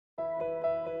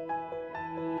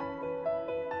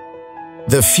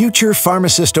The Future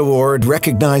Pharmacist Award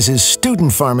recognizes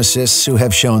student pharmacists who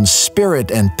have shown spirit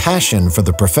and passion for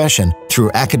the profession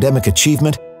through academic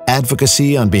achievement,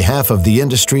 advocacy on behalf of the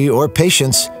industry or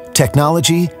patients,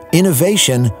 technology,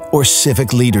 innovation, or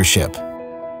civic leadership.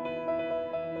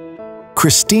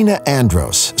 Christina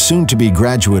Andros, soon-to-be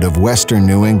graduate of Western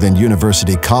New England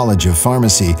University College of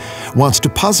Pharmacy, wants to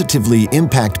positively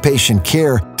impact patient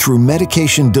care through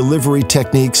medication delivery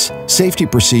techniques, safety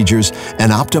procedures,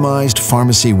 and optimized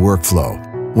pharmacy workflow.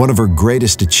 One of her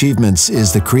greatest achievements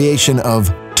is the creation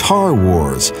of Tar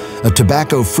Wars, a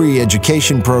tobacco-free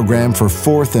education program for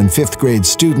 4th and 5th grade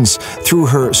students through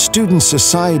her Student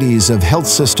Societies of Health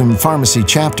System Pharmacy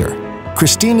chapter.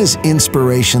 Christina's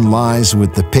inspiration lies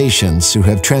with the patients who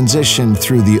have transitioned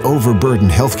through the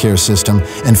overburdened healthcare system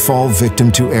and fall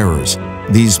victim to errors.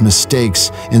 These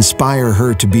mistakes inspire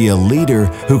her to be a leader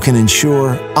who can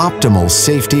ensure optimal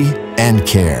safety and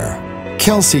care.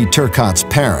 Kelsey Turcotte's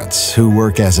parents, who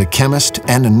work as a chemist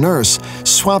and a nurse,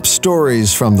 swap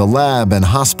stories from the lab and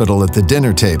hospital at the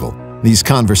dinner table. These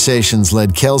conversations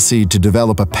led Kelsey to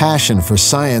develop a passion for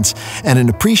science and an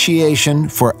appreciation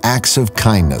for acts of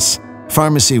kindness.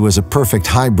 Pharmacy was a perfect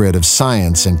hybrid of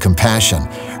science and compassion.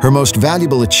 Her most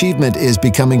valuable achievement is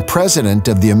becoming president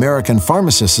of the American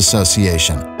Pharmacists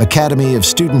Association, Academy of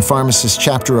Student Pharmacists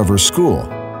chapter of her school.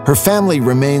 Her family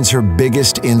remains her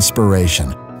biggest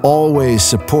inspiration, always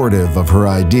supportive of her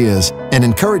ideas and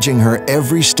encouraging her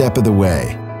every step of the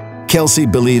way. Kelsey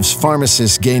believes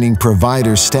pharmacists gaining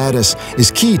provider status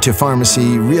is key to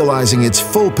pharmacy realizing its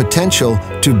full potential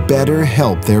to better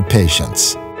help their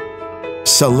patients.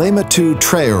 Salematu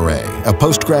Traore, a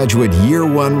postgraduate Year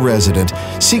 1 resident,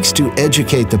 seeks to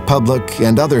educate the public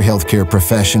and other healthcare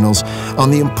professionals on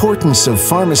the importance of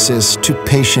pharmacists to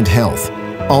patient health.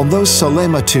 Although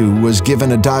Salematu was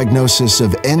given a diagnosis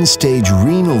of end-stage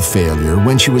renal failure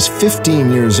when she was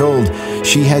 15 years old,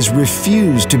 she has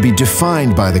refused to be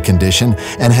defined by the condition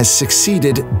and has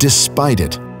succeeded despite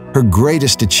it. Her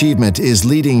greatest achievement is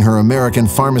leading her American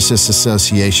Pharmacists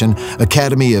Association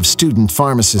Academy of Student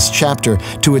Pharmacists chapter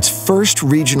to its first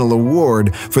regional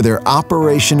award for their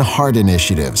Operation Heart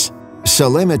initiatives.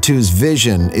 Salematu's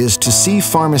vision is to see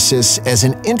pharmacists as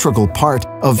an integral part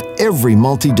of every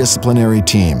multidisciplinary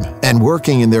team and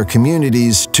working in their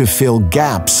communities to fill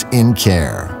gaps in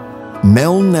care.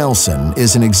 Mel Nelson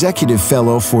is an executive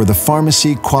fellow for the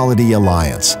Pharmacy Quality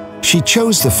Alliance. She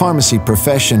chose the pharmacy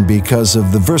profession because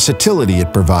of the versatility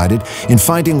it provided in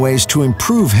finding ways to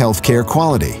improve healthcare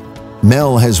quality.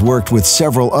 Mel has worked with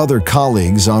several other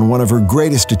colleagues on one of her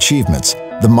greatest achievements,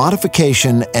 the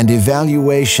modification and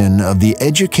evaluation of the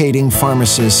Educating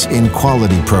Pharmacists in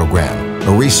Quality program,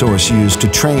 a resource used to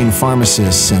train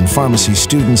pharmacists and pharmacy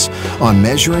students on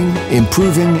measuring,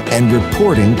 improving, and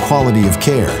reporting quality of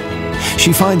care.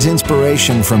 She finds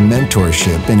inspiration from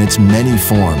mentorship in its many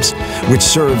forms, which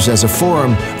serves as a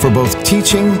forum for both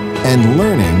teaching and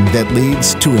learning that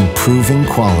leads to improving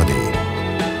quality.